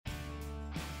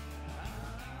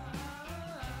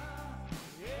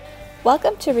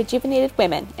Welcome to Rejuvenated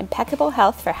Women, Impeccable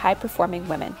Health for High-Performing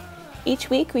Women. Each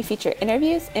week we feature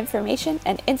interviews, information,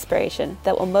 and inspiration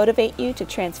that will motivate you to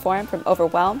transform from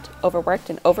overwhelmed, overworked,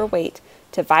 and overweight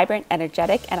to vibrant,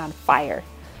 energetic, and on fire.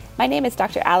 My name is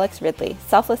Dr. Alex Ridley,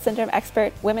 selfless syndrome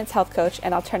expert, women's health coach,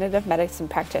 and alternative medicine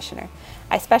practitioner.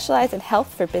 I specialize in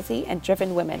health for busy and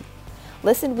driven women.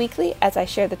 Listen weekly as I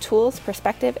share the tools,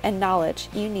 perspective, and knowledge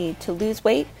you need to lose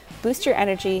weight, boost your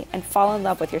energy, and fall in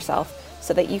love with yourself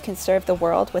so that you can serve the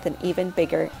world with an even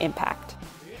bigger impact.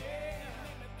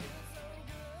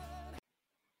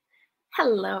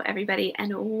 Hello, everybody,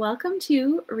 and welcome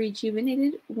to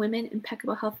Rejuvenated Women,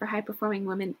 Impeccable Health for High-Performing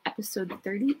Women, episode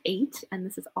 38, and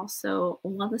this is also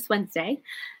Wellness Wednesday,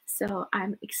 so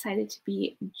I'm excited to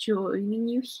be joining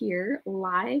you here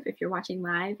live, if you're watching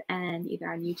live, and either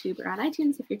on YouTube or on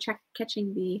iTunes if you're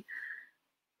catching the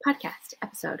podcast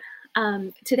episode.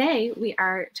 Today, we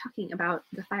are talking about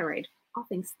the thyroid. All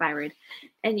things thyroid.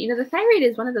 And the thyroid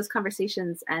is one of those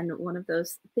conversations and one of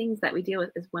those things that we deal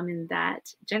with as women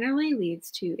that generally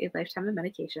leads to a lifetime of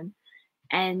medication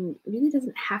and really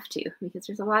doesn't have to, because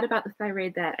there's a lot about the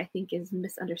thyroid that I think is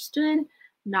misunderstood,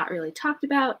 not really talked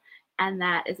about, and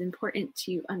that is important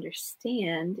to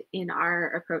understand in our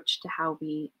approach to how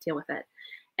we deal with it.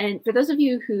 And for those of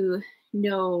you who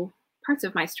know parts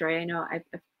of my story, I know I've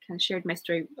kind of shared my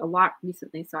story a lot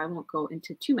recently, so I won't go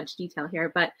into too much detail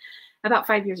here, but about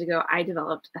 5 years ago, I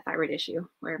developed a thyroid issue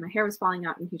where my hair was falling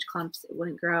out in huge clumps. It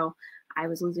wouldn't grow. I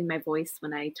was losing my voice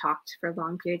when I talked for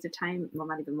long periods of time. Well,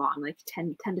 not even long, like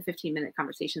 10 to 15 minute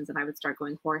conversations, and I would start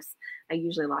going hoarse. I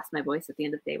usually lost my voice at the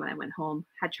end of the day when I went home,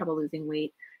 had trouble losing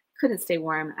weight, couldn't stay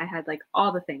warm. I had like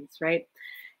all the things, right?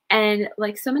 And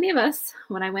like so many of us,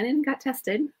 when I went in and got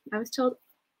tested, I was told,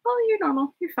 oh, you're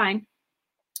normal, you're fine.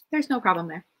 There's no problem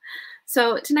there.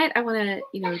 So tonight I want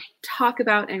to, talk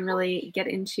about and really get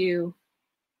into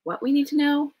what we need to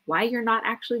know, why you're not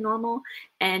actually normal,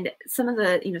 and some of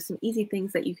the, some easy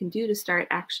things that you can do to start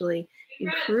actually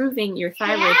improving your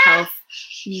thyroid health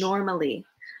normally.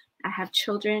 I have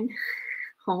children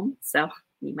home, so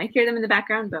you might hear them in the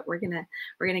background, but we're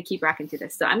gonna keep rocking through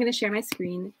this. So I'm gonna share my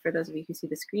screen for those of you who see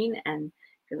the screen, and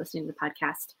if you're listening to the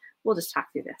podcast, we'll just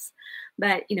talk through this.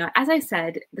 But as I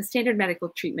said, the standard medical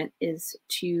treatment is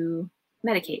to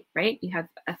medicate, right? You have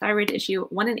a thyroid issue.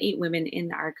 1 in 8 women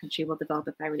in our country will develop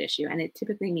a thyroid issue. And it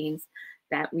typically means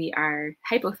that we are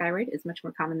hypothyroid is much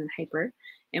more common than hyper.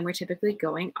 And we're typically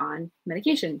going on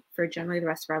medication for generally the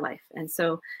rest of our life. And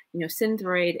so,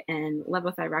 Synthroid and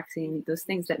levothyroxine, those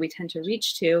things that we tend to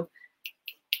reach to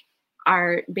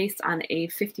are based on a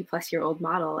 50-plus-year-old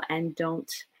model and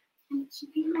don't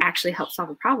actually help solve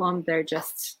a problem. They're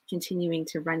just continuing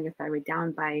to run your thyroid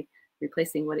down by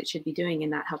replacing what it should be doing and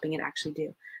not helping it actually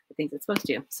do the things it's supposed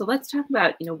to do. So let's talk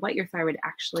about, what your thyroid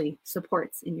actually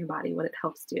supports in your body, what it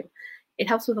helps do. It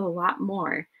helps with a lot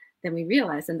more than we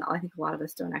realize. And I think a lot of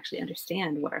us don't actually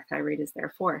understand what our thyroid is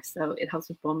there for. So it helps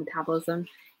with bone metabolism.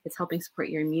 It's helping support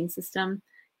your immune system,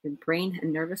 your brain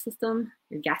and nervous system,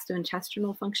 your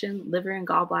gastrointestinal function, liver and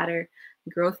gallbladder,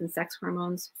 growth and sex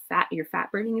hormones, your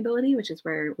fat burning ability, which is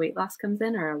where weight loss comes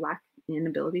in, or a lack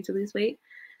inability to lose weight,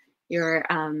 your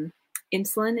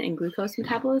insulin and glucose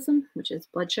metabolism, which is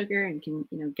blood sugar and can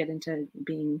get into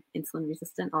being insulin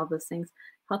resistant, all those things,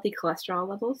 healthy cholesterol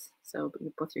levels, so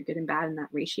both your good and bad in that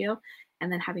ratio, and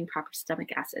then having proper stomach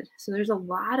acid. So there's a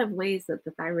lot of ways that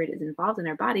the thyroid is involved in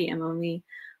our body, and when we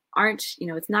aren't,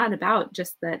 it's not about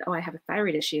just that, oh, I have a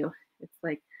thyroid issue. It's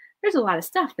like there's a lot of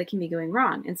stuff that can be going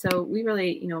wrong. And so we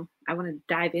really, I want to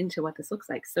dive into what this looks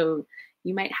like. So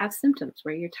you might have symptoms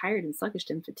where you're tired and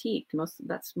sluggish and fatigued.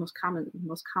 That's most common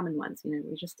ones. You're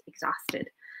just exhausted.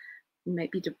 You might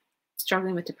be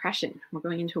struggling with depression. We're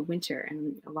going into winter,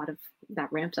 and a lot of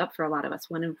that ramps up for a lot of us.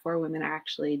 1 in 4 women are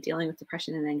actually dealing with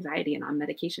depression and anxiety and on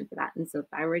medication for that. And so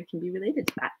thyroid can be related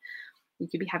to that. You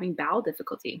could be having bowel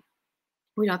difficulty.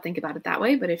 We don't think about it that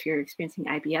way, but if you're experiencing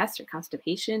IBS or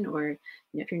constipation, or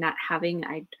if you're not having,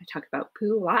 I talk about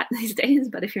poo a lot these days,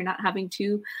 but if you're not having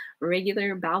 2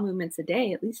 regular bowel movements a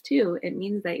day, at least 2, it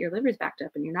means that your liver's backed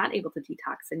up and you're not able to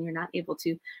detox and you're not able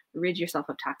to rid yourself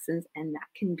of toxins, and that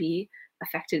can be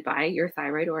affected by your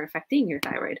thyroid or affecting your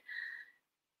thyroid.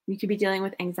 You could be dealing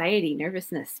with anxiety,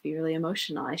 nervousness, be really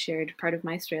emotional. I shared part of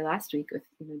my story last week with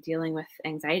dealing with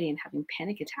anxiety and having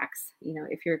panic attacks.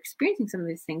 If you're experiencing some of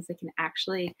these things, they can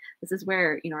actually, this is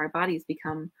where our bodies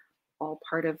become all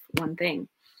part of one thing.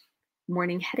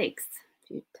 Morning headaches. If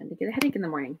you tend to get a headache in the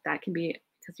morning, that can be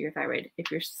because of your thyroid.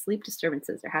 If your sleep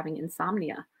disturbances or having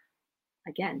insomnia,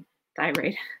 again,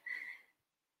 thyroid.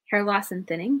 Hair loss and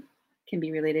thinning can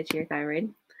be related to your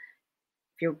thyroid.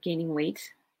 If you're gaining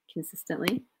weight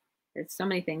consistently, There's so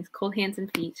many things: cold hands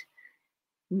and feet,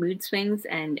 mood swings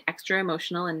and extra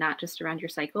emotional and not just around your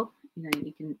cycle.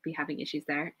 You can be having issues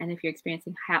there. And if you're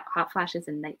experiencing hot flashes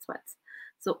and night sweats.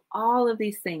 So all of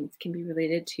these things can be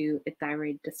related to a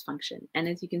thyroid dysfunction. And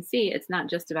as you can see, it's not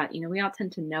just about, we all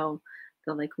tend to know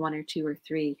the like one or two or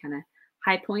three kind of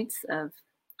high points of,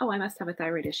 oh, I must have a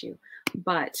thyroid issue,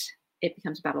 but it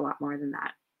becomes about a lot more than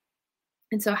that.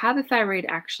 And so how the thyroid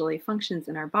actually functions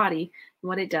in our body,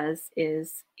 what it does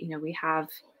is, we have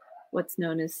what's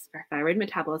known as our thyroid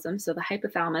metabolism. So the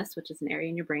hypothalamus, which is an area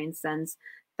in your brain, sends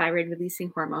thyroid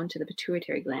releasing hormone to the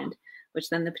pituitary gland, which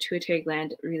then the pituitary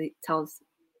gland really tells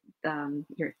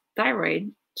your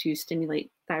thyroid to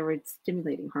stimulate thyroid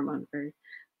stimulating hormone, or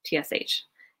TSH.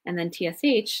 And then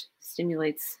TSH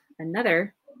stimulates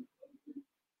another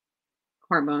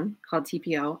hormone called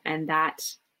TPO, and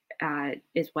that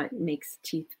is what makes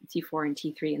T4 and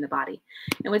T3 in the body.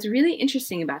 And what's really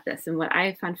interesting about this, and what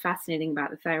I found fascinating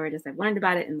about the thyroid as I've learned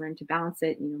about it and learned to balance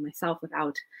it, myself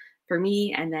for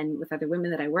me, and then with other women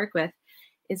that I work with,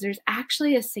 is there's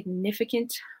actually a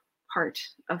significant part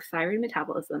of thyroid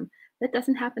metabolism that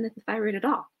doesn't happen at the thyroid at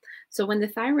all. So when the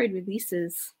thyroid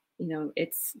releases,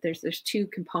 there's two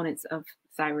components of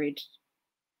thyroid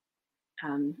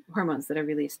hormones that are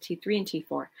released, T3 and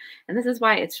T4. And this is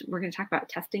why we're going to talk about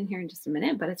testing here in just a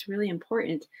minute, but it's really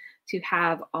important to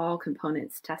have all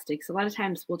components tested. So a lot of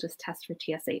times we'll just test for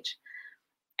TSH.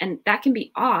 And that can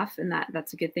be off, and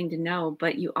that's a good thing to know,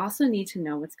 but you also need to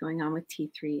know what's going on with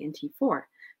T3 and T4.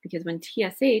 Because when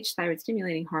TSH, thyroid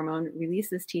stimulating hormone,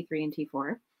 releases T3 and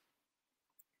T4,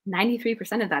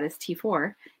 93% of that is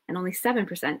T4, and only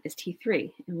 7% is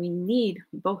T3. And we need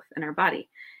both in our body.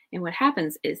 And what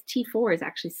happens is T4 is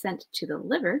actually sent to the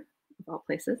liver, of all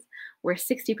places, where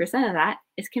 60% of that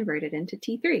is converted into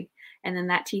T3. And then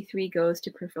that T3 goes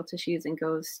to peripheral tissues and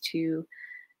goes to,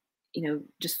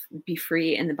 just be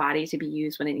free in the body to be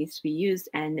used when it needs to be used.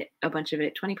 And a bunch of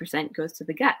it, 20%, goes to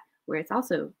the gut, where it's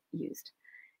also used.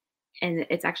 And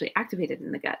it's actually activated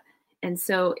in the gut. And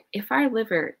so if our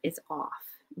liver is off,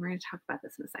 we're going to talk about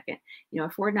this in a second,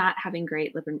 if we're not having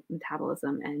great liver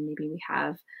metabolism, and maybe we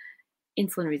have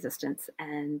insulin resistance,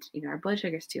 and our blood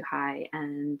sugar is too high,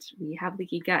 and we have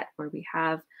leaky gut, or we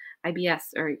have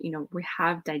IBS, or we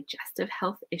have digestive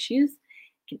health issues,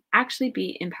 can actually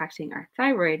be impacting our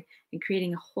thyroid and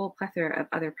creating a whole plethora of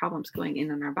other problems going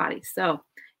in our body. So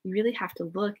you really have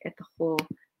to look at the whole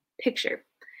picture.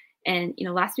 And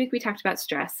last week we talked about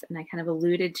stress, and I kind of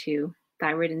alluded to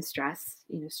thyroid and stress.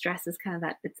 Stress is kind of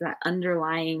it's that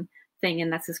underlying thing,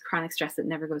 and that's this chronic stress that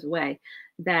never goes away,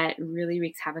 that really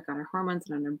wreaks havoc on our hormones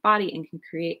and on our body, and can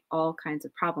create all kinds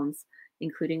of problems,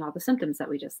 including all the symptoms that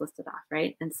we just listed off,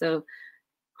 right? And so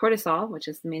cortisol, which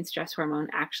is the main stress hormone,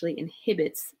 actually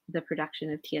inhibits the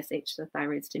production of TSH, so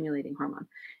thyroid stimulating hormone.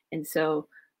 And so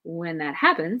when that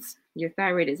happens, your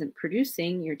thyroid isn't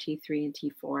producing your T3 and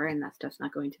T4, and that stuff's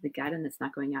not going to the gut, and it's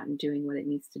not going out and doing what it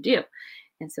needs to do.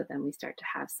 And so then we start to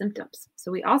have symptoms.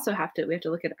 So we also have to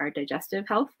look at our digestive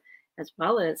health, as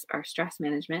well as our stress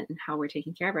management and how we're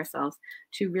taking care of ourselves,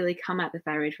 to really come at the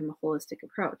thyroid from a holistic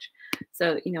approach.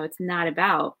 So, it's not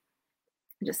about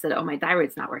just that, oh, my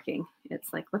thyroid's not working.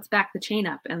 It's like, let's back the chain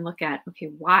up and look at,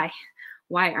 okay, why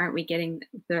aren't we getting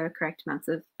the correct amounts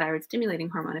of thyroid stimulating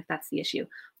hormone if that's the issue?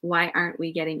 Why aren't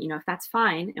we getting, if that's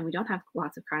fine and we don't have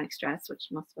lots of chronic stress, which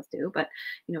most of us do, but,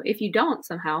 if you don't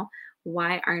somehow,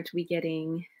 why aren't we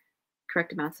getting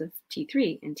correct amounts of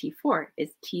T3 and T4?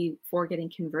 Is T4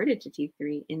 getting converted to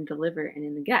T3 in the liver and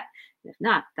in the gut? And if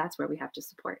not, that's where we have to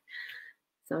support.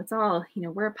 So it's all,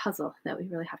 we're a puzzle that we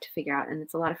really have to figure out. And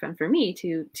it's a lot of fun for me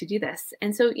to do this.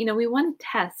 And so, we want to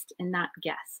test and not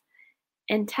guess.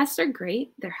 And tests are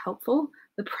great. They're helpful.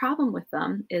 The problem with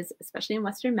them is, especially in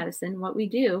Western medicine, what we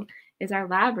do is our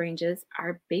lab ranges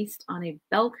are based on a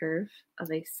bell curve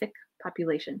of a sick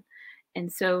population.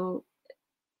 And so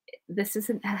this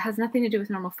has nothing to do with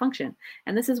normal function.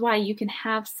 And this is why you can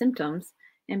have symptoms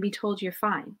and be told you're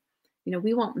fine.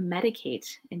 We won't medicate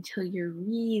until you're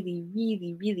really,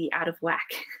 really, really out of whack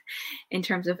in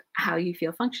terms of how you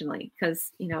feel functionally.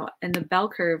 Because, in the bell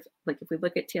curve, like if we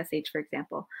look at TSH, for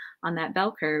example, on that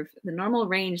bell curve, the normal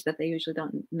range that they usually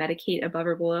don't medicate above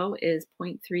or below is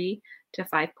 0.3 to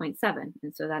 5.7.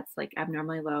 And so that's like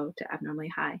abnormally low to abnormally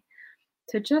high.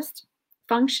 To just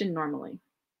function normally,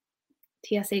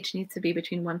 TSH needs to be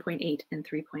between 1.8 and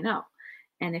 3.0.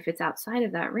 And if it's outside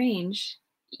of that range,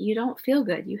 you don't feel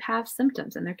good. You have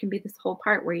symptoms, and there can be this whole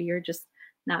part where you're just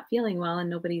not feeling well and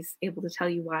nobody's able to tell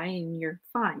you why, and you're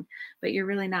fine, but you're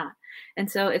really not.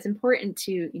 And so it's important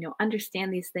to,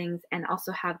 understand these things, and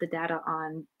also have the data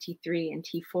on T3 and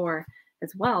T4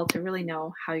 as well, to really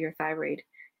know how your thyroid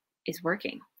is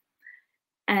working.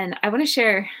 And I want to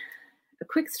share a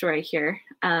quick story here.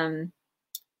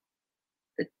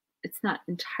 It's not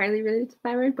entirely related to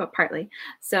thyroid, but partly.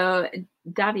 So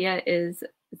Davia is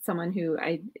someone who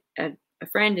a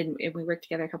friend, and we worked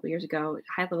together a couple years ago,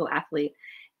 high level athlete.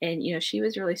 And, she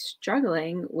was really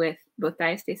struggling with both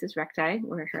diastasis recti,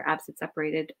 where her abs had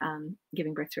separated,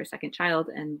 giving birth to her second child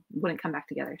and wouldn't come back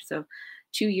together. So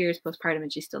 2 years postpartum,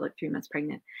 and she still looked 3 months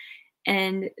pregnant.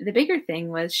 And the bigger thing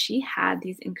was she had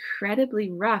these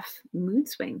incredibly rough mood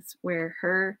swings where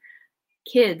her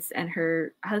kids and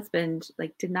her husband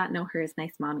did not know her as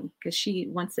nice mommy, because she,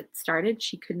 once it started,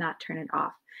 she could not turn it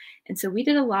off. And so we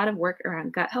did a lot of work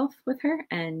around gut health with her,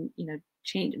 and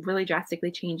change, really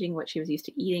drastically changing what she was used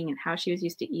to eating and how she was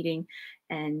used to eating,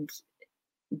 and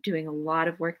doing a lot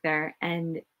of work there.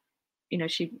 And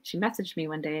she messaged me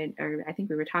one day, or I think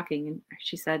we were talking, and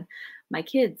she said, my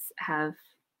kids have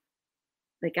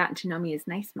gotten to know me as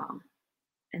nice mom,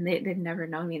 and they've never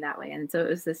known me that way. And so it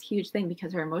was this huge thing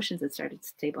because her emotions had started to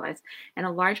stabilize. And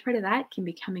a large part of that can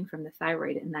be coming from the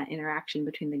thyroid, and that interaction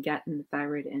between the gut and the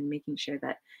thyroid, and making sure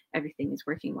that everything is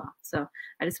working well. So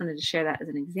I just wanted to share that as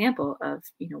an example of,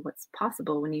 what's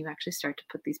possible when you actually start to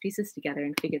put these pieces together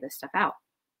and figure this stuff out.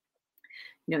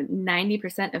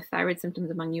 90% of thyroid symptoms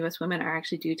among US women are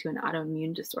actually due to an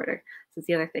autoimmune disorder. So it's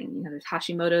the other thing, there's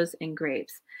Hashimoto's and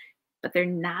Graves', but they're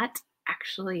not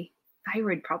actually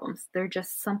thyroid problems. They're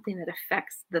just something that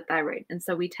affects the thyroid. And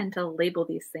so we tend to label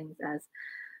these things as,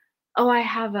 oh, I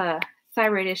have a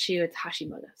thyroid issue, it's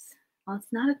Hashimoto's. Well,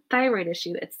 it's not a thyroid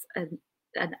issue, it's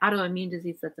an autoimmune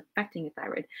disease that's affecting a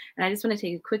thyroid. And I just want to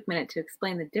take a quick minute to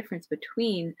explain the difference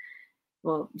between,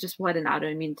 well, just what an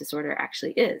autoimmune disorder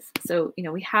actually is. So,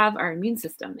 we have our immune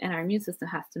system, and our immune system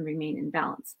has to remain in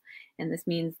balance. And this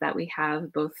means that we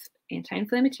have both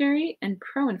anti-inflammatory and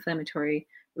pro-inflammatory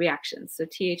reactions. So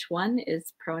Th1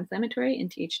 is pro-inflammatory and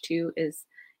Th2 is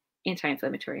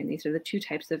anti-inflammatory. And these are the two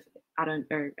types of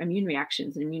immune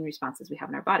reactions and immune responses we have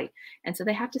in our body. And so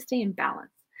they have to stay in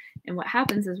balance. And what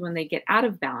happens is when they get out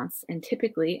of balance, and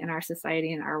typically in our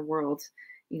society, in our world,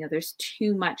 there's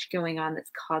too much going on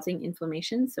that's causing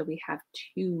inflammation. So we have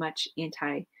too much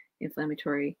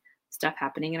anti-inflammatory stuff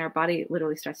happening, and our body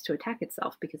literally starts to attack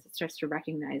itself because it starts to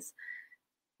recognize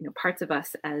parts of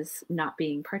us as not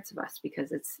being parts of us,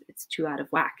 because it's too out of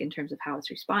whack in terms of how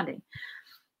it's responding.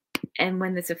 And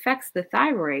when this affects the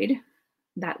thyroid,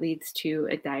 that leads to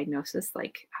a diagnosis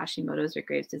like Hashimoto's or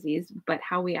Graves' disease. But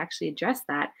how we actually address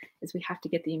that is we have to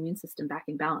get the immune system back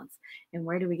in balance. And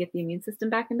where do we get the immune system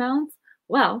back in balance?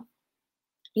 Well,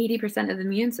 80% of the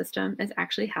immune system is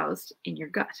actually housed in your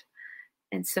gut.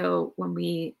 And so when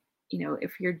we,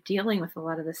 if you're dealing with a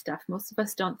lot of this stuff, most of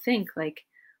us don't think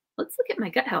let's look at my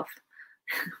gut health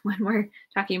when we're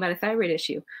talking about a thyroid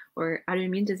issue or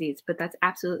autoimmune disease. But that's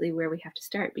absolutely where we have to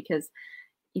start, because,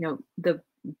 the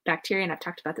bacteria, and I've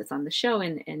talked about this on the show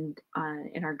and in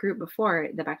our group before,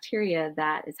 the bacteria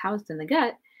that is housed in the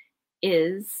gut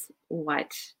is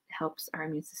what helps our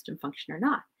immune system function or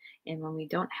not. And when we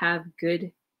don't have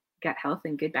good gut health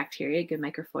and good bacteria, good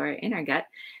microflora in our gut,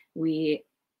 we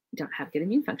don't have good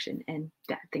immune function, and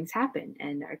bad things happen,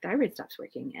 and our thyroid stops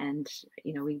working, and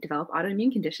we develop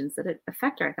autoimmune conditions that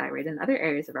affect our thyroid and other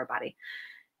areas of our body.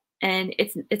 And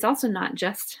it's also not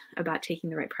just about taking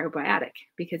the right probiotic,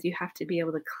 because you have to be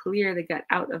able to clear the gut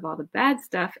out of all the bad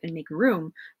stuff and make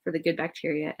room for the good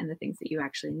bacteria and the things that you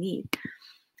actually need.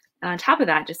 And on top of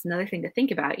that, just another thing to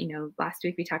think about, last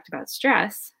week we talked about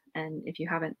stress, and if you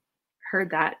haven't heard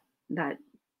that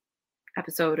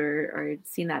episode or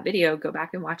seen that video, go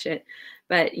back and watch it.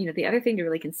 But the other thing to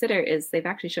really consider is they've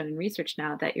actually shown in research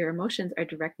now that your emotions are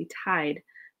directly tied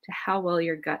to how well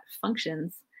your gut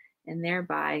functions, and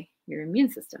thereby your immune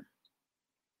system.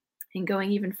 And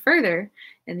going even further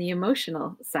in the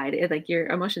emotional side, your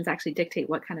emotions actually dictate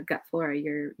what kind of gut flora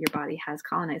your body has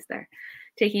colonized there.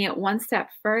 Taking it one step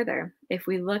further, if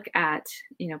we look at,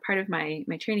 part of my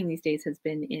training these days has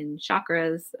been in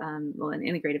chakras, in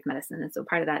integrative medicine. And so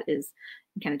part of that is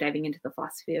kind of diving into the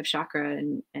philosophy of chakra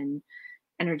and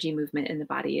energy movement in the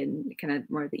body, and kind of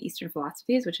more of the Eastern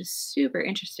philosophies, which is super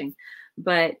interesting.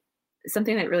 But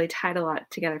something that really tied a lot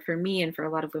together for me and for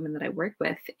a lot of women that I work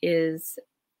with is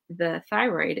the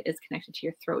thyroid is connected to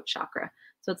your throat chakra.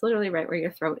 So it's literally right where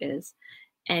your throat is.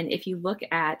 And if you look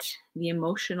at the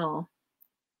emotional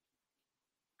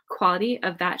quality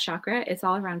of that chakra, it's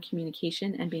all around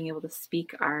communication and being able to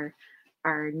speak our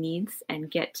needs and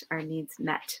get our needs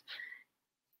met.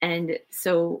 And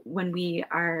so when we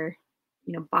are,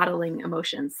 bottling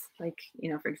emotions,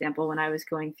 for example, when I was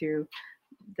going through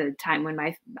the time when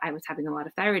I was having a lot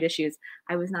of thyroid issues,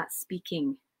 I was not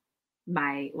speaking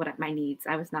my needs.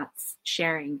 I was not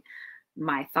sharing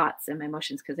my thoughts and my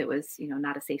emotions because it was,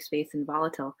 not a safe space and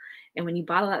volatile. And when you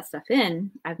bottle that stuff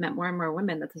in, I've met more and more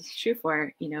women that this is true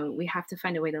for. We have to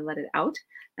find a way to let it out,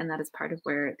 and that is part of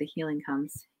where the healing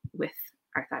comes with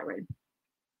our thyroid.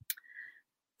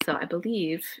 So I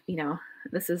believe,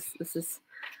 this is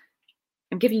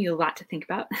I'm giving you a lot to think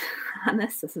about on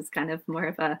this. This is kind of more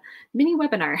of a mini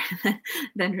webinar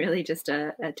than really just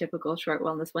a typical short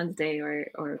Wellness Wednesday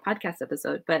or a podcast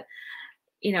episode. But,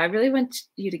 I really want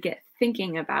you to get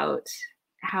thinking about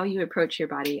how you approach your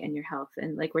body and your health.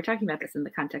 And like, we're talking about this in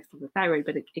the context of the thyroid,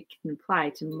 but it can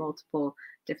apply to multiple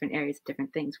different areas,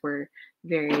 different things. We're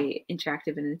very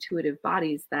interactive and intuitive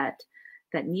bodies that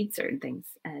need certain things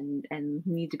and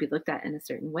need to be looked at in a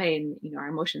certain way. And, our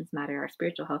emotions matter, our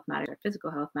spiritual health matters, our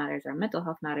physical health matters, our mental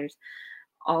health matters,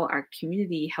 all our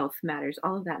community health matters,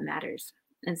 all of that matters.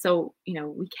 And so,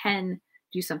 we can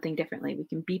do something differently. We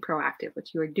can be proactive,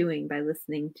 which you are doing by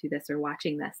listening to this or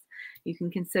watching this. You can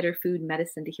consider food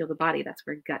medicine to heal the body. That's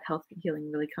where gut health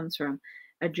healing really comes from.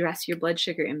 Address your blood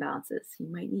sugar imbalances. You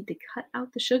might need to cut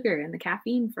out the sugar and the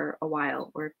caffeine for a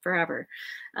while or forever.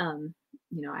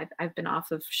 I've been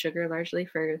off of sugar largely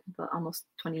for almost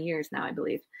 20 years now, I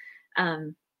believe.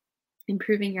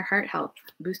 Improving your heart health,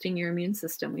 boosting your immune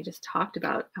system. We just talked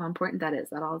about how important that is.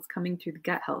 That all is coming through the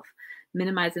gut health.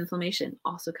 Minimize inflammation,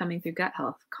 also coming through gut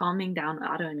health. Calming down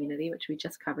autoimmunity, which we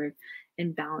just covered,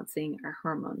 and balancing our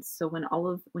hormones. So when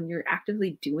you're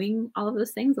actively doing all of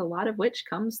those things, a lot of which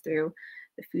comes through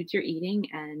the foods you're eating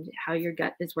and how your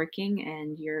gut is working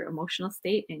and your emotional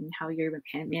state and how you're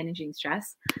managing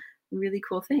stress, really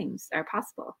cool things are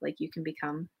possible. Like, you can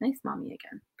become nice mommy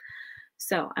again.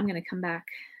 So I'm going to come back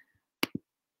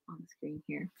on the screen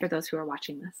here for those who are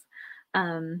watching this.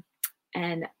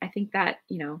 And I think that,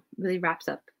 really wraps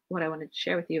up what I wanted to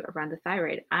share with you around the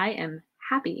thyroid. I am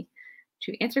happy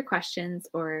to answer questions,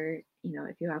 or,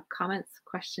 if you have comments,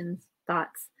 questions,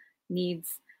 thoughts,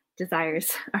 needs,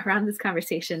 desires around this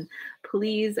conversation,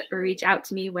 please reach out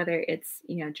to me, whether it's,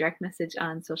 direct message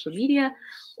on social media,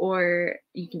 or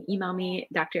you can email me,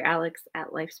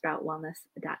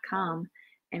 dralex@lifesproutwellness.com,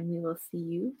 and we will see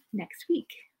you next week.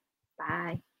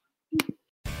 Bye.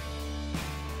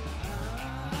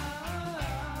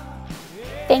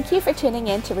 Thank you for tuning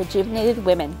in to Rejuvenated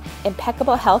Women,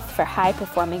 Impeccable Health for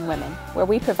High-Performing Women, where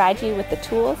we provide you with the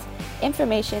tools,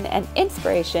 information, and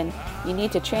inspiration you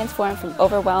need to transform from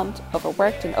overwhelmed,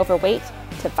 overworked, and overweight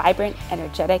to vibrant,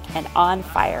 energetic, and on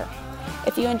fire.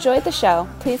 If you enjoyed the show,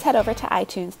 please head over to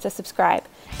iTunes to subscribe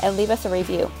and leave us a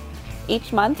review.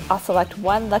 Each month, I'll select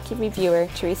one lucky reviewer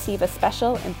to receive a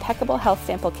special Impeccable Health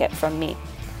sample kit from me.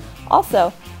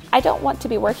 Also, I don't want to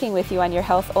be working with you on your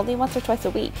health only once or twice a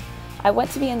week. I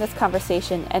want to be in this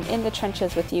conversation and in the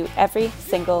trenches with you every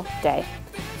single day.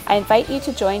 I invite you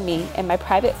to join me in my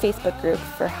private Facebook group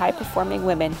for high-performing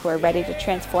women who are ready to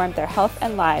transform their health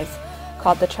and lives,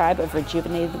 called the Tribe of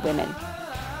Rejuvenated Women.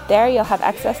 There you'll have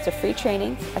access to free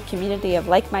trainings, a community of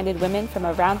like-minded women from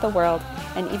around the world,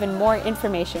 and even more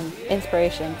information,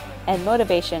 inspiration, and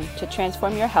motivation to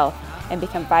transform your health and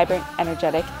become vibrant,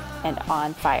 energetic, and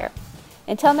on fire.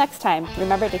 Until next time,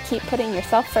 remember to keep putting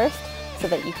yourself first so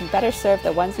that you can better serve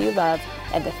the ones you love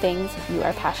and the things you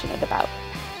are passionate about.